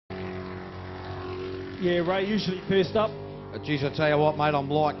Yeah, Ray usually first up. Geez, I tell you what, mate, I'm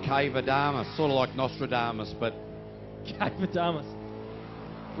like Cavadamus, sort of like Nostradamus, but... Cavadamus.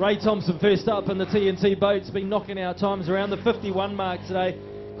 Ray Thompson first up in the TNT boat's been knocking our times around the 51 mark today.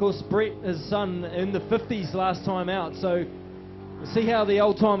 Of course, Brett, his son, in the 50s last time out, so we'll see how the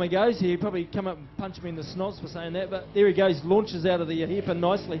old timer goes. He'll probably come up and punch me in the snots for saying that, but there he goes, launches out of the hairpin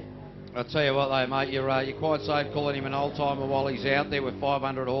nicely. I'll tell you what though, mate, you're quite safe calling him an old-timer while he's out there with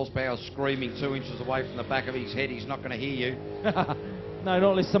 500 horsepower screaming 2 inches away from the back of his head. He's not going to hear you. No,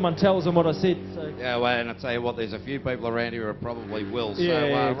 not unless someone tells him what I said. So. Yeah, well, and I'll tell you what, there's a few people around here who probably will. So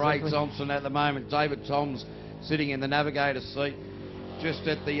Yeah, Ray exactly. Thompson at the moment, David Toms sitting in the navigator's seat, just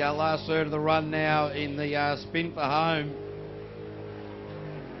at the last third of the run now in the spin for home.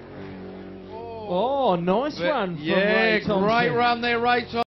 Oh, nice run from yeah, Ray Thompson. great run there, Ray Thompson.